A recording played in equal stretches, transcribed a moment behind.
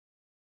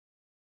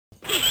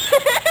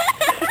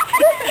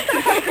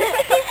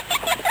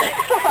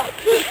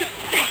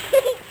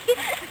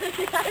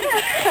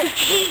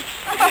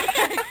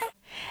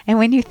And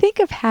when you think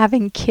of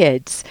having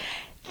kids,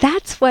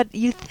 that's what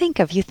you think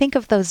of. You think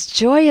of those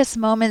joyous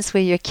moments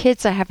where your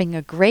kids are having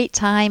a great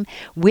time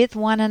with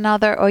one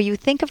another, or you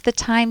think of the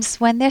times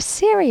when they're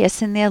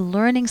serious and they're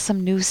learning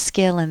some new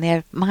skill and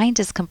their mind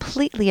is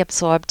completely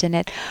absorbed in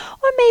it.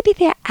 Or maybe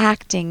they're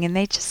acting and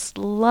they just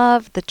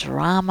love the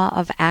drama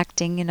of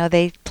acting. You know,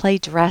 they play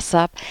dress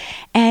up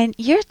and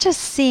you're just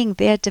seeing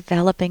their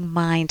developing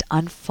mind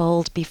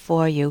unfold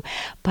before you.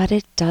 But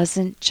it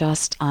doesn't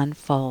just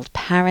unfold.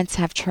 Parents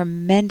have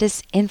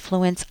tremendous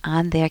influence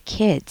on their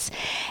kids.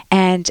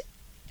 And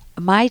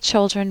my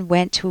children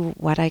went to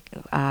what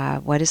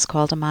is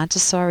called a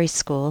Montessori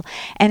school,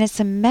 and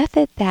it's a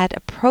method that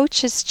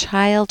approaches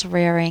child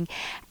rearing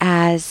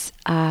as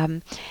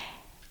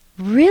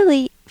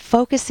really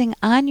focusing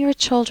on your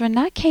children,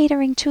 not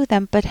catering to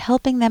them, but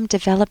helping them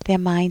develop their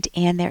mind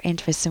and their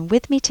interests. And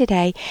with me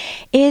today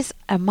is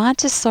a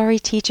Montessori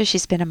teacher.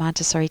 She's been a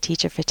Montessori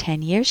teacher for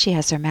 10 years. She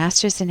has her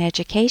master's in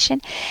education,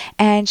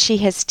 and she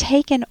has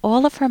taken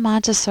all of her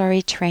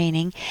Montessori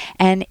training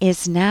and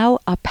is now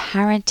a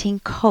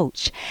parenting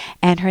coach.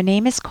 And her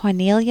name is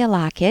Cornelia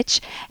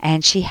Lockitch,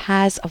 and she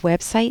has a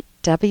website,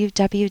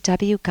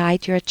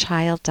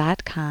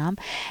 www.guideyourchild.com,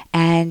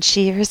 and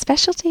her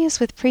specialty is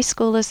with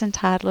preschoolers and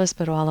toddlers,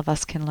 but all of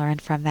us can learn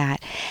from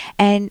that.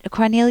 And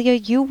Cornelia,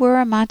 you were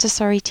a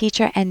Montessori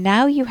teacher, and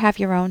now you have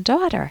your own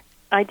daughter.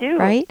 I do.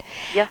 Right?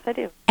 Yes, I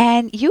do.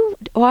 And you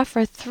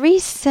offer 3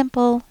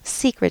 simple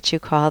secrets, you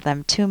call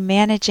them, to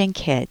managing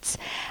kids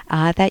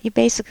that you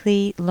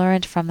basically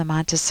learned from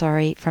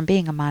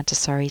being a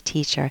Montessori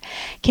teacher.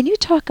 Can you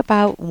talk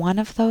about one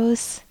of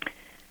those?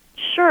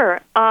 Sure.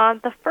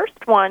 The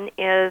first one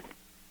is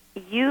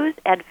use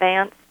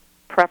advanced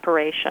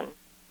preparation.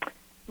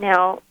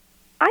 Now,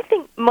 I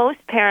think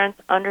most parents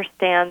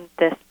understand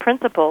this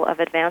principle of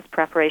advanced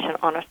preparation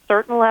on a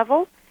certain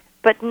level,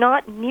 but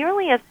not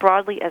nearly as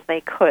broadly as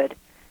they could.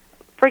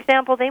 For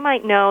example, they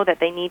might know that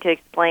they need to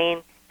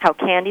explain how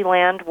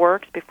Candyland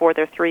works before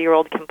their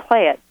 3-year-old can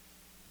play it.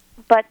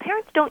 But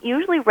parents don't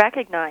usually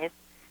recognize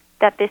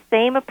that this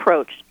same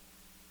approach,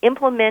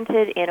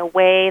 implemented in a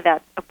way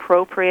that's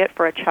appropriate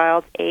for a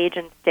child's age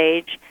and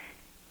stage,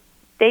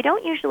 they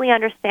don't usually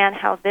understand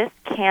how this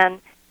can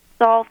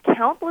solve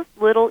countless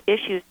little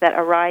issues that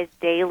arise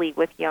daily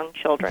with young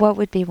children. What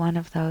would be one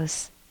of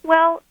those?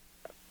 Well,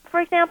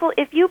 for example,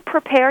 if you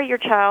prepare your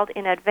child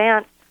in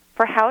advance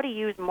for how to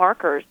use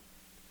markers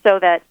so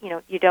that,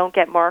 you don't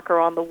get marker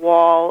on the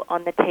wall,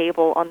 on the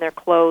table, on their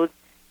clothes,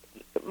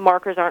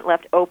 markers aren't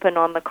left open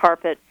on the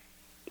carpet,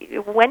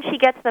 when she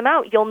gets them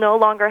out, you'll no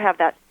longer have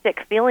that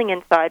sick feeling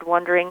inside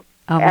wondering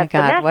at the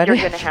mess you're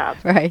going to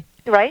have. Right.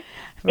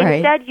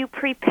 Instead, you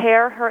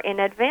prepare her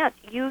in advance.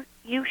 You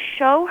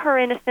show her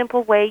in a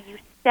simple way. You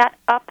set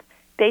up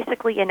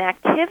basically an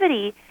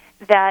activity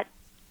that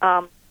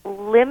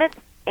limits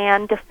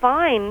and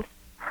defines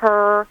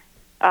her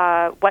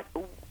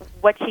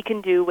what she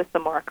can do with the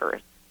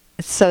markers.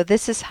 So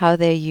this is how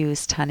they're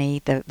used,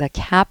 honey. The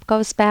cap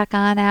goes back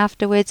on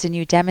afterwards, and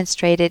you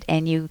demonstrate it,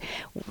 and you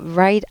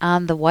write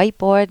on the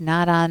whiteboard,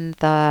 not on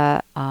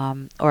the,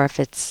 or if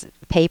it's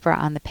paper,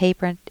 on the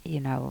paper,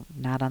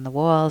 not on the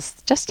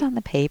walls, just on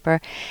the paper.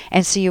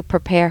 And so you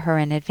prepare her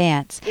in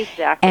advance.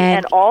 Exactly.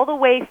 And all the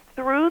way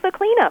through the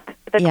cleanup.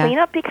 The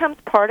cleanup becomes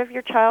part of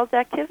your child's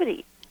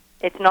activity.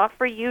 It's not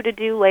for you to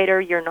do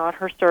later. You're not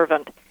her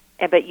servant.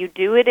 But you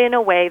do it in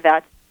a way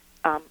that's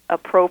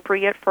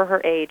appropriate for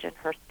her age and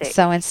her state.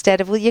 So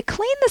instead of, you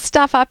clean the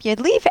stuff up, you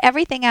leave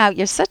everything out,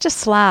 you're such a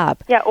slob.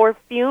 Yeah, or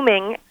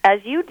fuming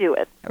as you do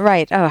it.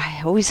 Right. Oh,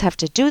 I always have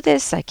to do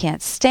this. I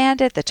can't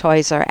stand it. The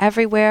toys are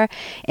everywhere.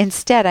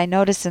 Instead, I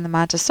notice in the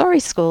Montessori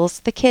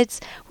schools, the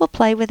kids will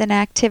play with an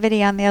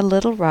activity on their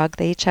little rug.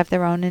 They each have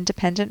their own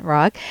independent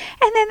rug,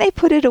 and then they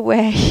put it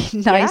away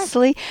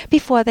nicely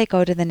before they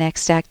go to the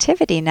next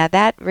activity. Now,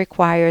 that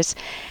requires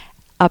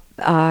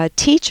a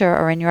teacher,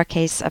 or in your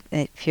case,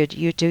 if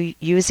you're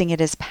using it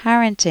as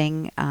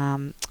parenting,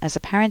 as a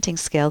parenting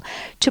skill,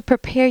 to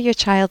prepare your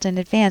child in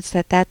advance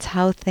that's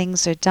how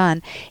things are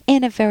done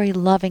in a very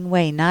loving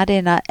way, not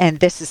in a, and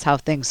this is how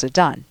things are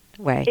done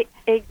way.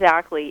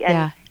 Exactly.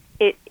 And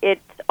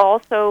it's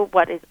also,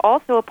 what is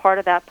also a part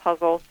of that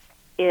puzzle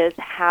is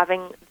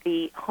having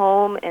the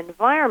home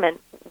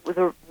environment,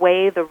 the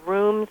way the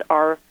rooms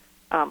are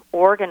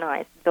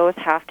organized. Those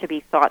have to be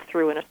thought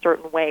through in a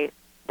certain way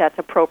that's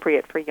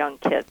appropriate for young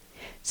kids.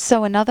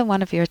 So another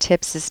one of your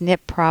tips is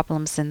nip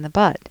problems in the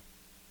bud.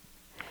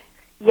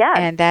 Yes.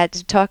 And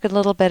talk a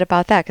little bit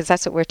about that, because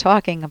that's what we're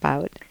talking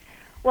about.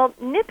 Well,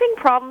 nipping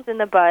problems in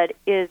the bud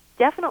is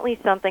definitely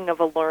something of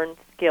a learned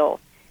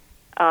skill.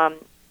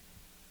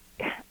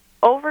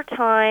 Over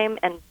time,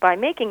 and by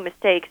making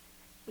mistakes,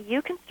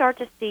 you can start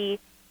to see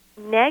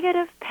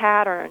negative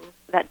patterns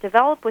that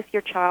develop with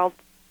your child,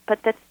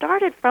 but that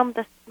started from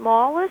the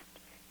smallest,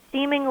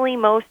 seemingly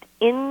most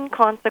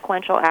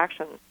inconsequential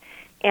actions.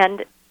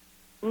 And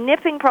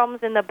nipping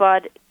problems in the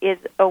bud is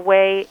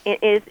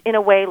in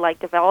a way like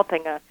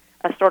developing a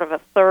sort of a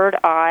third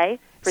eye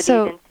for these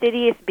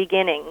insidious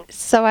beginnings.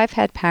 So I've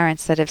had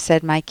parents that have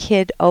said, my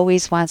kid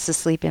always wants to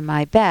sleep in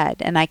my bed,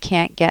 and I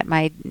can't get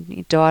my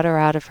daughter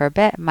out of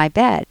my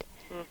bed.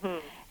 Mm-hmm.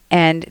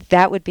 And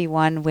that would be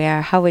one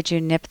where, how would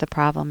you nip the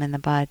problem in the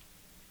bud?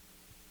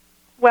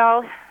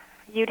 Well,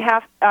 you'd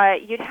have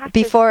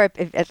before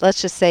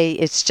let's just say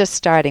it's just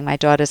starting. My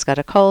daughter's got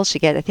a cold.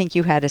 I think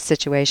you had a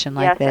situation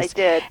like this. Yes, I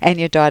did. And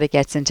your daughter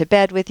gets into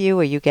bed with you,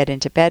 or you get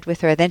into bed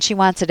with her. Then she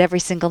wants it every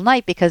single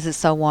night because it's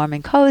so warm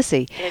and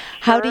cozy.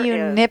 How do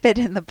you nip it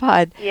in the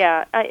bud?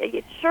 Yeah,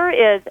 it sure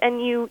is.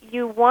 And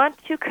you want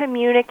to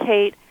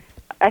communicate.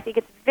 I think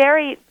it's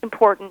very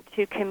important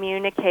to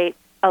communicate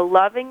a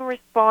loving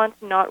response,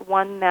 not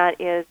one that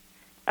is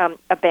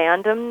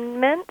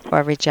abandonment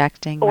or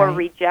rejecting or right.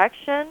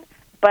 rejection.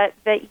 But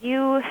that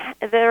you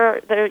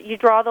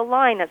draw the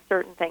line at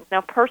certain things.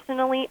 Now,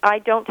 personally, I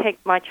don't take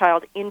my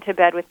child into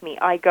bed with me.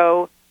 I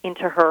go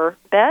into her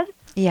bed.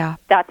 Yeah.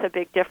 That's a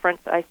big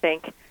difference, I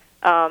think.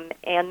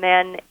 And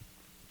then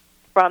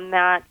from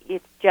that,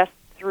 it's just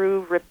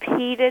through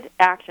repeated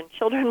action.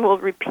 Children will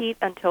repeat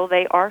until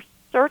they are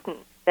certain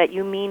that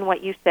you mean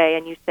what you say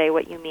and you say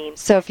what you mean.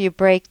 So if you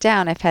break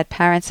down, I've had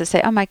parents that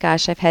say, oh my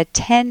gosh, I've had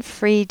 10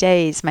 free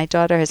days. My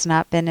daughter has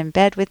not been in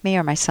bed with me,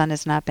 or my son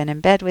has not been in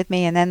bed with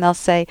me. And then they'll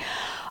say,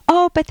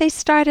 oh, but they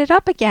started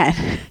up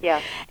again. Yeah.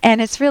 And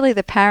it's really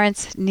the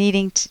parents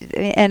needing to,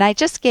 and I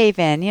just gave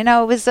in. You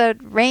know, it was a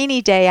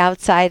rainy day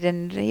outside,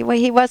 and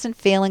he wasn't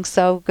feeling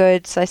so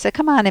good. So I said,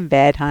 come on in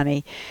bed,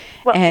 honey.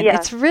 Well, and yeah.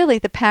 It's really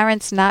the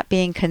parents not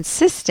being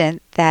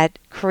consistent that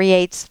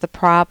creates the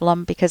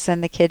problem, because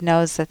then the kid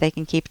knows that they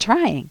can keep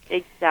trying.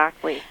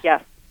 Exactly,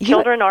 yes.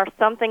 Children are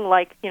something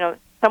like,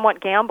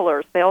 somewhat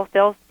gamblers.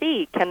 They'll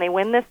see, can they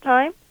win this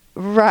time?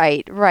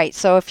 Right.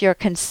 So if you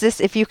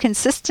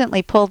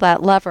consistently pull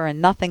that lever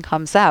and nothing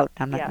comes out,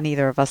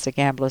 neither of us are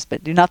gamblers,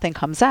 but nothing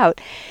comes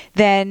out,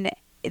 then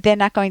they're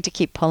not going to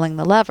keep pulling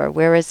the lever.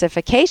 Whereas if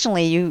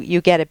occasionally you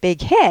get a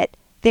big hit,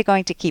 they're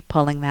going to keep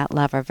pulling that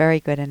lever.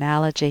 Very good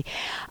analogy.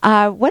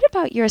 What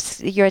about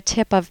your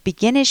tip of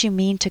begin as you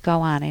mean to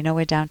go on? I know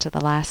we're down to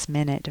the last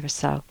minute or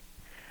so.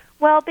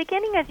 Well,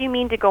 beginning as you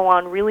mean to go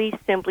on really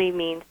simply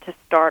means to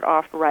start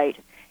off right.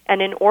 And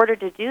in order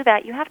to do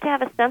that, you have to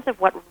have a sense of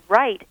what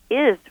right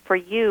is for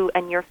you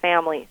and your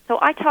family. So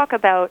I talk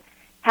about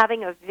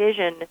having a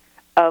vision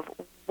of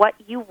what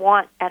you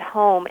want at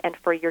home and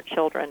for your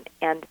children,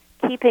 and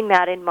keeping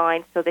that in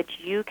mind so that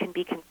you can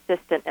be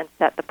consistent and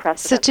set the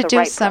precedent. So to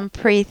do some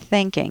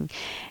pre-thinking.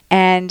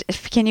 And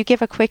can you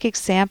give a quick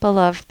example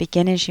of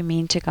begin as you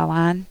mean to go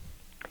on?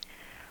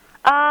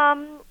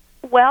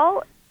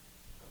 Well,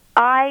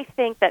 I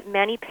think that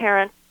many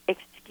parents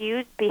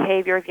excuse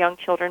behavior of young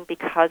children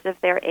because of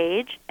their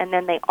age, and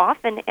then they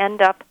often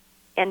end up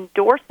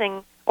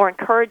endorsing or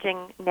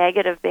encouraging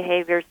negative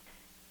behaviors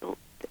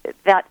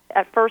that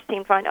at first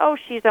seem fine. Oh,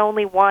 she's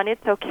only one.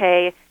 It's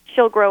okay.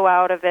 She'll grow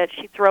out of it.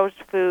 She throws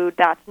food.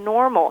 That's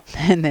normal.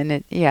 And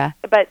then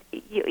But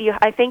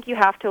I think you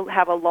have to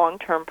have a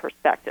long-term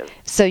perspective.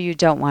 So you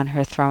don't want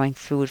her throwing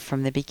food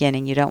from the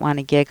beginning. You don't want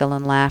to giggle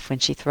and laugh when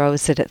she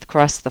throws it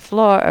across the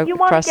floor or you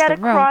across the room.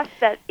 You want to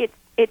get across that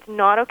it's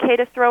not okay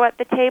to throw at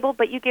the table,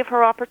 but you give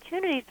her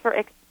opportunities for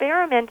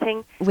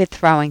experimenting with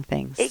throwing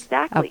things.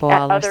 Exactly. A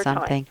ball or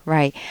something. Times.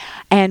 Right.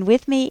 And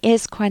with me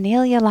is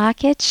Cornelia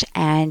Lockitch,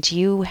 and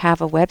you have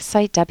a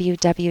website,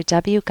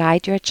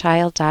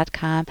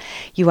 www.guideyourchild.com.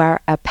 You are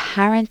a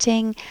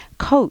parenting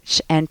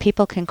coach, and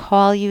people can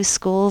call you,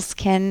 schools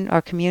can,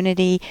 or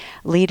community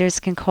leaders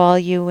can call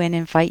you and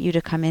invite you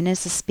to come in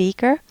as a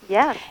speaker.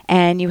 Yeah.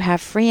 And you have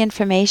free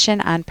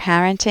information on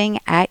parenting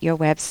at your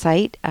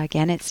website.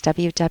 Again, it's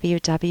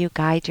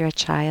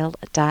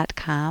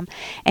www.guideyourchild.com.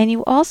 And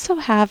you also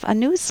have a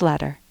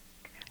newsletter.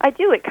 I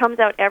do. It comes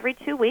out every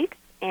 2 weeks,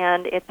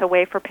 and it's a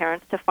way for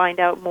parents to find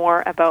out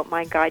more about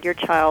my Guide Your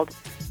Child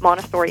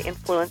Montessori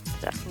influenced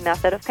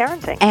method of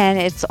parenting. And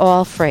it's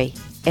all free.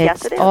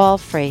 Yes, it is. All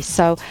free.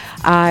 So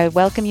I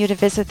welcome you to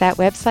visit that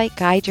website,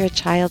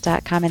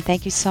 guideyourchild.com. And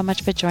thank you so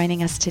much for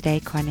joining us today,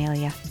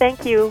 Cornelia.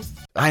 Thank you.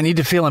 I need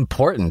to feel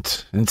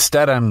important.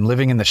 Instead, I'm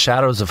living in the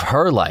shadows of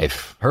her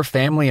life. Her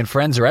family and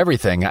friends are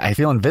everything. I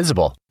feel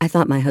invisible. I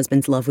thought my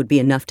husband's love would be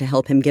enough to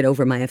help him get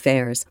over my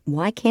affairs.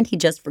 Why can't he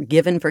just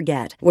forgive and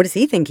forget? What does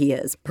he think he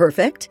is?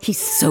 Perfect? He's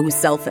so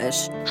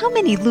selfish. How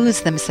many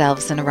lose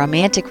themselves in a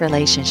romantic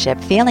relationship,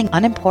 feeling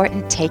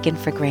unimportant, taken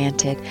for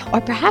granted?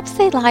 Or perhaps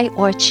they lie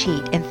or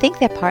cheat and think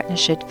their partner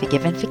should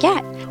forgive and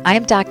forget. I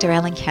am Dr.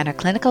 Ellen Kenner,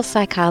 clinical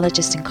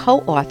psychologist and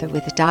co-author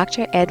with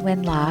Dr.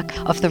 Edwin Locke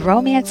of the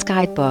Romance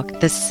Guidebook,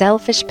 The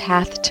Selfish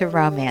Path to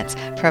Romance.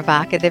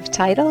 Provocative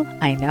title?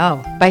 I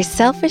know. By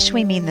selfish,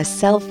 we mean the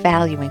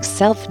self-valuing,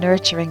 self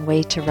self-nurturing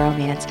way to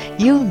romance.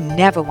 You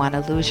never want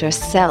to lose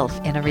yourself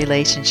in a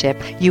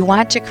relationship. You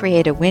want to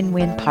create a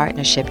win-win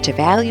partnership to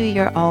value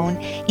your own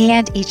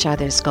and each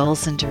other's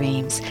goals and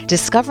dreams.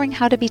 Discovering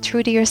how to be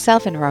true to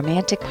yourself in a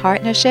romantic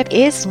partnership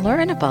is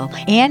learnable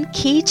and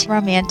key to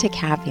romantic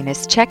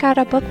happiness. Check out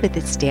our book with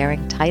its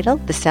daring title,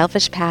 The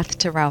Selfish Path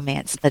to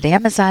Romance, at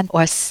Amazon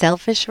or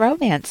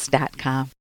selfishromance.com.